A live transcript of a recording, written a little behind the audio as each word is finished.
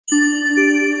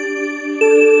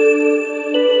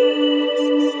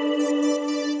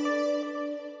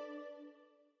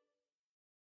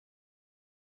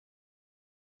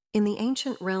In the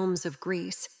ancient realms of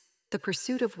Greece, the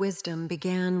pursuit of wisdom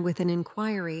began with an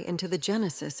inquiry into the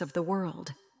genesis of the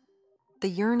world. The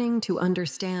yearning to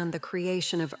understand the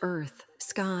creation of earth,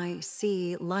 sky,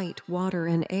 sea, light, water,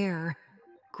 and air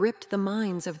gripped the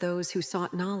minds of those who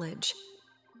sought knowledge.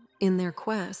 In their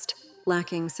quest,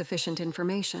 lacking sufficient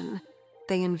information,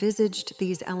 they envisaged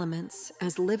these elements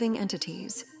as living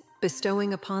entities,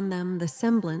 bestowing upon them the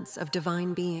semblance of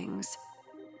divine beings.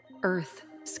 Earth,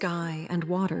 sky, and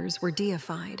waters were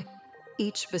deified,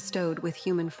 each bestowed with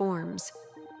human forms,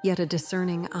 yet a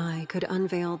discerning eye could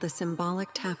unveil the symbolic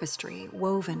tapestry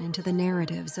woven into the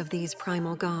narratives of these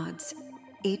primal gods,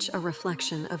 each a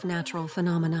reflection of natural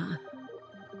phenomena.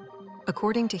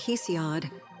 According to Hesiod,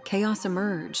 chaos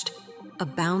emerged, a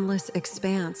boundless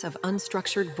expanse of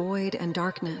unstructured void and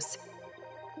darkness.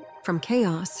 From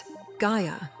chaos,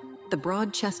 Gaia, the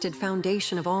broad-chested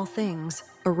foundation of all things,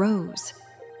 arose.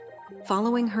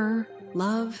 Following her,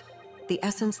 love, the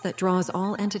essence that draws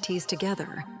all entities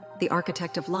together, the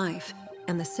architect of life,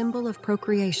 and the symbol of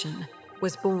procreation,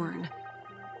 was born.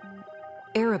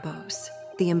 Erebos,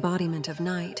 the embodiment of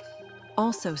night,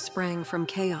 also sprang from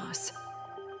chaos.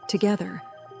 Together,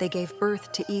 they gave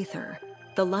birth to Ether,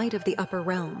 the light of the upper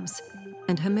realms,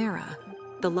 and Hemera,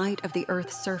 the light of the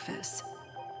earth's surface.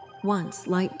 Once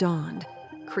light dawned,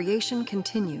 creation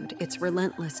continued its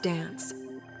relentless dance.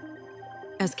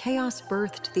 As chaos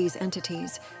birthed these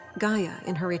entities, Gaia,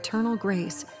 in her eternal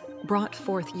grace, brought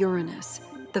forth Uranus,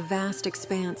 the vast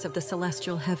expanse of the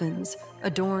celestial heavens,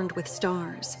 adorned with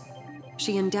stars.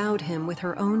 She endowed him with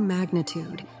her own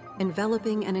magnitude,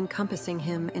 enveloping and encompassing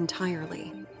him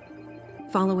entirely.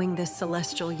 Following this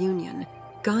celestial union,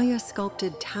 Gaia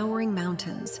sculpted towering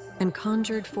mountains and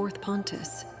conjured forth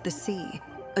Pontus, the sea,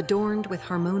 adorned with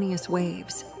harmonious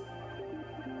waves.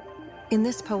 In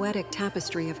this poetic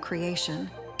tapestry of creation,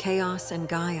 chaos and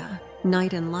Gaia,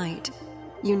 night and light,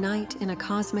 unite in a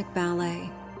cosmic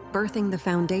ballet, birthing the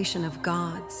foundation of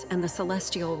gods and the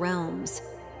celestial realms,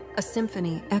 a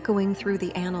symphony echoing through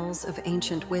the annals of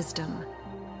ancient wisdom.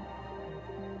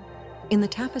 In the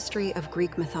tapestry of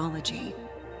Greek mythology,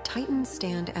 Titans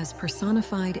stand as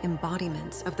personified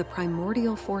embodiments of the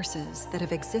primordial forces that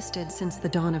have existed since the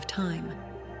dawn of time.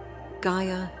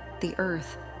 Gaia, the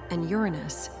earth, and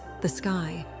Uranus, the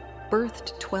sky,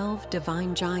 birthed 12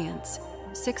 divine giants,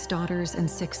 6 daughters and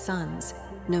 6 sons,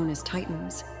 known as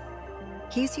Titans.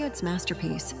 Hesiod's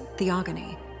masterpiece,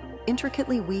 Theogony,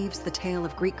 intricately weaves the tale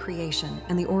of Greek creation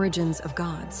and the origins of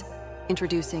gods,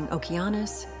 introducing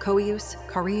Okeanos, Coeus,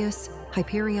 Chaereus,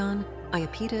 Hyperion,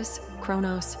 Iapetus,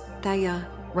 Cronos, Theia,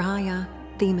 Rhea,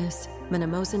 Themis,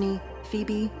 Mnemosyne,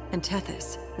 Phoebe, and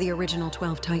Tethys, the original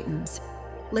 12 Titans.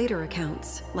 Later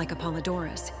accounts, like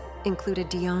Apollodorus, included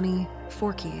Dione,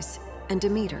 Phorcys, and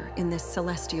Demeter in this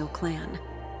celestial clan.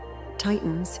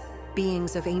 Titans,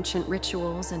 beings of ancient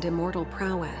rituals and immortal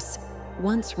prowess,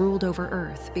 once ruled over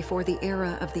Earth before the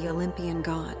era of the Olympian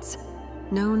gods.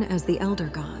 Known as the Elder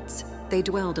Gods, they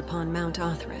dwelled upon Mount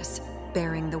Othrys,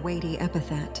 bearing the weighty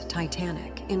epithet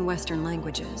Titanic in Western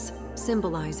languages,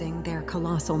 symbolizing their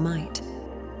colossal might.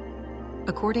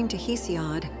 According to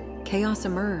Hesiod, chaos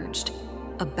emerged,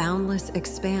 a boundless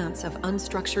expanse of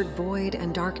unstructured void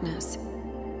and darkness.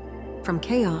 From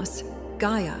chaos,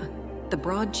 Gaia, the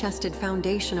broad-chested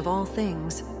foundation of all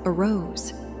things,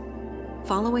 arose.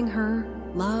 Following her,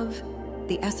 love,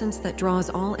 the essence that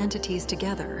draws all entities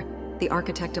together, the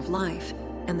architect of life,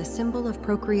 and the symbol of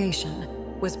procreation,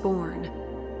 was born.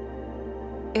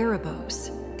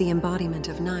 Erebos, the embodiment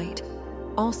of night,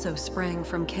 also sprang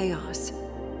from chaos.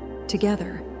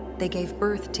 Together, they gave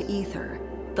birth to Ether,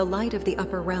 the light of the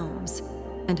upper realms,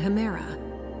 and Hemera,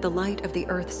 the light of the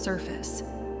earth's surface.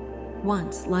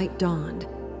 Once light dawned,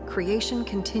 creation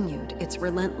continued its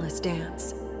relentless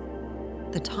dance.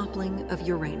 The toppling of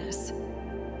Uranus.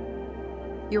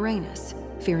 Uranus,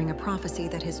 fearing a prophecy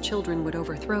that his children would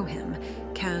overthrow him,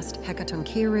 cast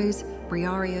Hecatoncheires,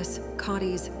 Briareus,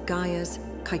 Cotys, Gaius,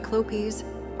 Cyclopes,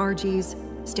 Arges,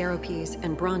 Steropes,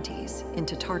 and Brontes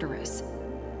into Tartarus.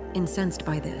 Incensed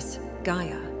by this,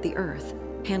 Gaia, the earth,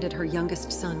 handed her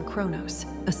youngest son Cronos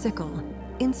a sickle,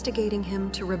 instigating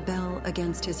him to rebel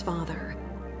against his father.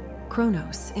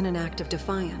 Cronos, in an act of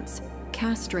defiance,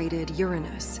 castrated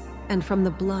Uranus, and from the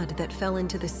blood that fell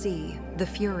into the sea, the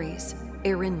Furies,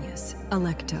 Erinyes,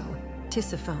 Alecto,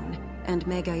 Tisiphone, and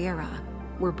Megaera,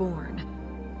 were born.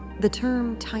 The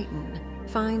term Titan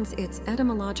finds its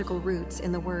etymological roots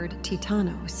in the word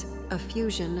Titanos, a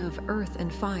fusion of earth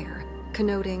and fire,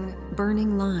 connoting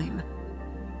burning lime.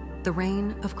 The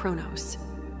reign of Cronos.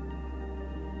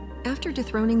 After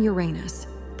dethroning Uranus,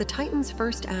 the Titans'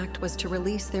 first act was to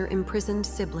release their imprisoned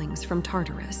siblings from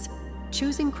Tartarus.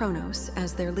 choosing Cronos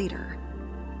as their leader.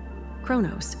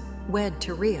 Cronos, wed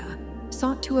to Rhea,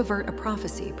 sought to avert a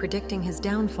prophecy predicting his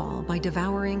downfall by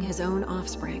devouring his own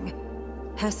offspring,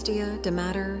 Hestia,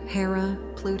 Demeter, Hera,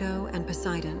 Pluto, and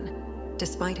Poseidon.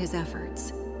 Despite his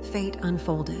efforts, fate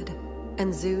unfolded,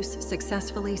 and Zeus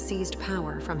successfully seized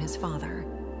power from his father.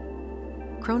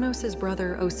 Cronos'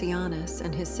 brother Oceanus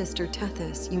and his sister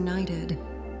Tethys united,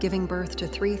 giving birth to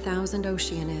 3,000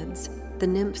 Oceanids, the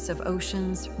nymphs of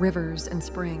oceans, rivers, and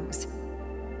springs.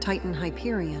 Titan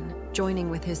Hyperion, joining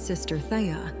with his sister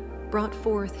Theia, brought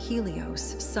forth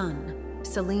Helios, sun,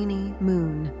 Selene,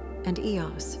 moon, and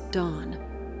Eos, dawn.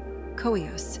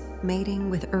 Coeus, mating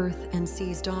with Earth and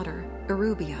Sea's daughter,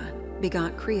 Erubia,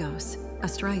 begot Creos,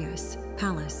 Astraeus,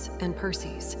 Pallas, and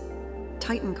Perses.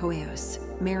 Titan Coeus,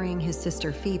 marrying his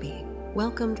sister Phoebe,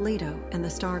 welcomed Leto and the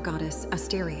star goddess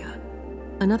Asteria.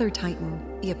 Another Titan,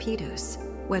 Iapetus,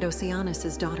 wed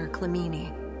Oceanus' daughter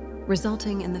Clymene,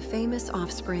 resulting in the famous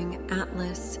offspring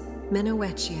Atlas,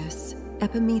 Menoetius,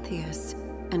 Epimetheus,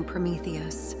 and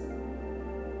Prometheus.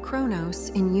 Cronos,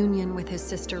 in union with his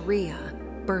sister Rhea,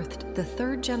 birthed the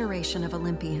third generation of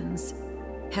Olympians: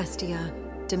 Hestia,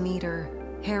 Demeter,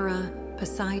 Hera,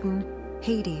 Poseidon,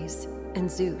 Hades, and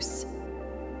Zeus.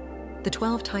 The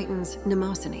 12 Titans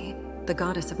Mnemosyne, the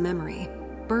goddess of memory,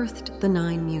 birthed the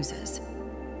 9 muses.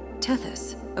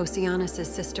 Tethys, Oceanus'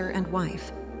 sister and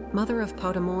wife, mother of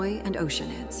Potamoi and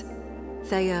Oceanids.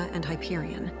 Theia and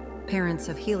Hyperion, parents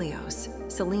of Helios,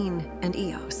 Selene, and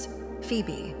Eos.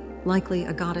 Phoebe, likely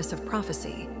a goddess of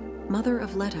prophecy, mother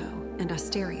of Leto and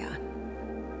Asteria.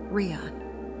 Rhea,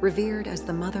 revered as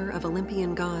the mother of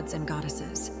Olympian gods and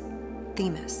goddesses.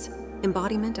 Themis,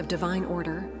 embodiment of divine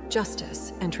order,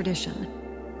 justice, and tradition.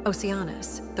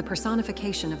 Oceanus, the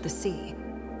personification of the sea.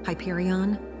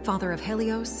 Hyperion, father of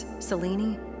Helios,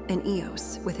 Selene, and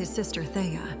Eos with his sister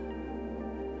Theia.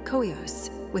 Coeus,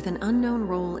 with an unknown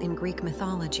role in Greek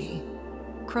mythology.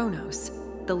 Cronos,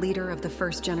 the leader of the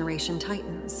first-generation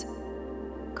Titans.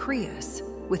 Creus,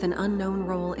 with an unknown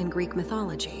role in Greek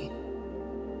mythology.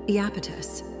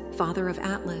 Iapetus, father of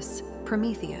Atlas,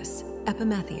 Prometheus,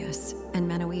 Epimetheus, and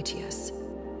Menoetius.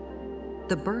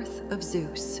 The birth of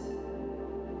Zeus.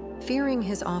 Fearing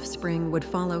his offspring would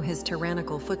follow his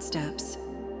tyrannical footsteps,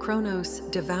 Cronos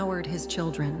devoured his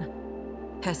children.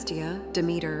 Hestia,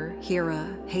 Demeter,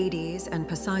 Hera, Hades, and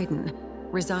Poseidon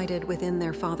resided within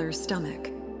their father's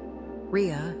stomach.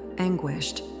 Rhea,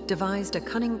 anguished, devised a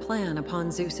cunning plan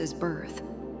upon Zeus's birth.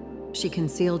 She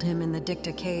concealed him in the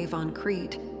Dicta cave on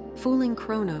Crete, fooling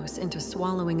Cronos into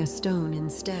swallowing a stone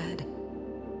instead.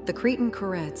 The Cretan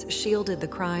Curetes shielded the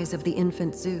cries of the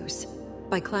infant Zeus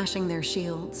by clashing their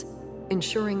shields,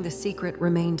 ensuring the secret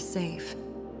remained safe.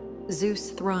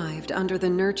 Zeus thrived under the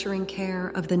nurturing care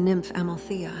of the nymph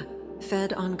Amalthea,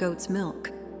 fed on goat's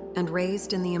milk, and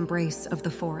raised in the embrace of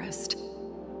the forest.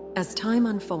 As time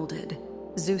unfolded,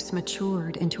 Zeus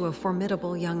matured into a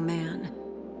formidable young man,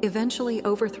 eventually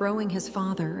overthrowing his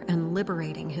father and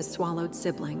liberating his swallowed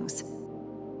siblings.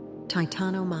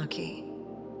 Titanomachy.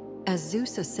 As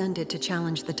Zeus ascended to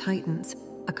challenge the Titans,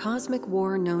 a cosmic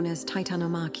war known as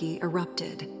Titanomachy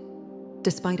erupted.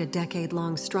 Despite a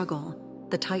decade-long struggle,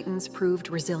 the Titans proved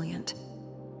resilient.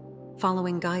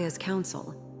 Following Gaia's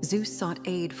counsel, Zeus sought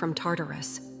aid from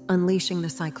Tartarus, unleashing the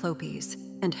Cyclopes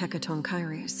and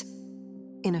Hecatonchires.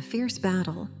 In a fierce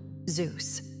battle,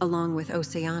 Zeus, along with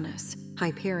Oceanus,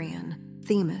 Hyperion,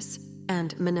 Themis,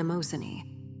 and Mnemosyne,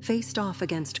 faced off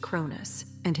against Cronos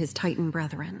and his Titan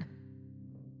brethren.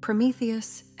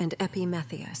 Prometheus and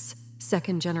Epimetheus,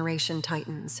 second-generation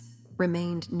Titans,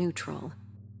 remained neutral.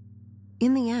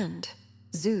 In the end,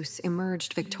 Zeus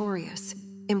emerged victorious,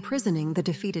 imprisoning the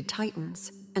defeated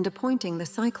Titans and appointing the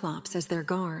Cyclops as their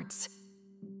guards.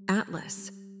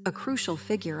 Atlas, a crucial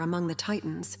figure among the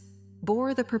Titans,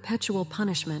 bore the perpetual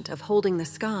punishment of holding the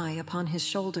sky upon his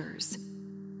shoulders.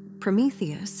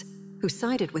 Prometheus, who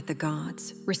sided with the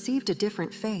gods, received a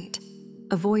different fate,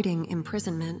 avoiding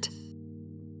imprisonment.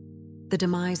 The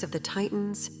demise of the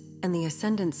Titans and the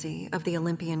ascendancy of the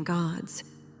Olympian gods.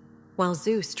 While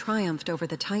Zeus triumphed over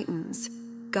the Titans,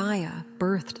 Gaia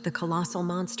birthed the colossal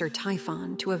monster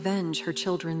Typhon to avenge her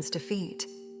children's defeat.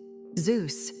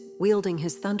 Zeus, wielding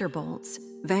his thunderbolts,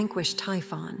 vanquished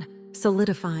Typhon,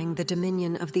 solidifying the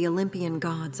dominion of the Olympian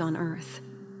gods on Earth.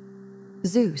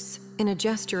 Zeus, in a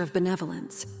gesture of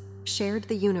benevolence, shared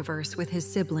the universe with his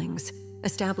siblings,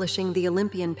 establishing the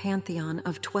Olympian pantheon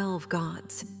of 12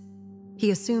 gods.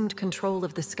 He assumed control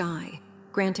of the sky,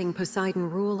 granting Poseidon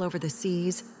rule over the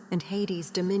seas and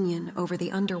Hades dominion over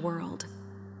the underworld.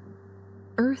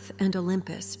 Earth and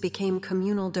Olympus became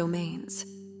communal domains.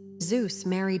 Zeus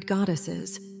married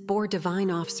goddesses, bore divine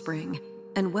offspring,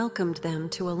 and welcomed them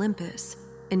to Olympus,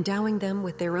 endowing them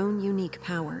with their own unique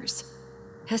powers.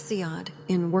 Hesiod,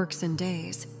 in Works and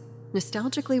Days,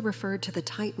 nostalgically referred to the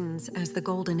Titans as the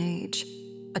Golden Age,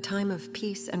 a time of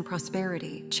peace and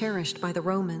prosperity cherished by the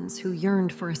Romans who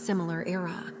yearned for a similar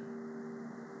era.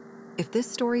 If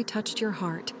this story touched your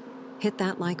heart, hit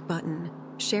that like button,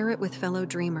 share it with fellow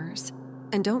dreamers,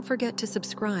 and don't forget to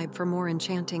subscribe for more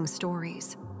enchanting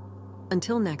stories.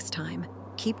 Until next time,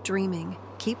 keep dreaming,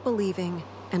 keep believing,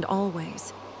 and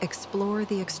always explore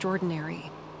the extraordinary.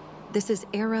 This is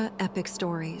Era Epic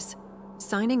Stories,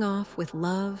 signing off with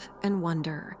love and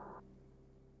wonder.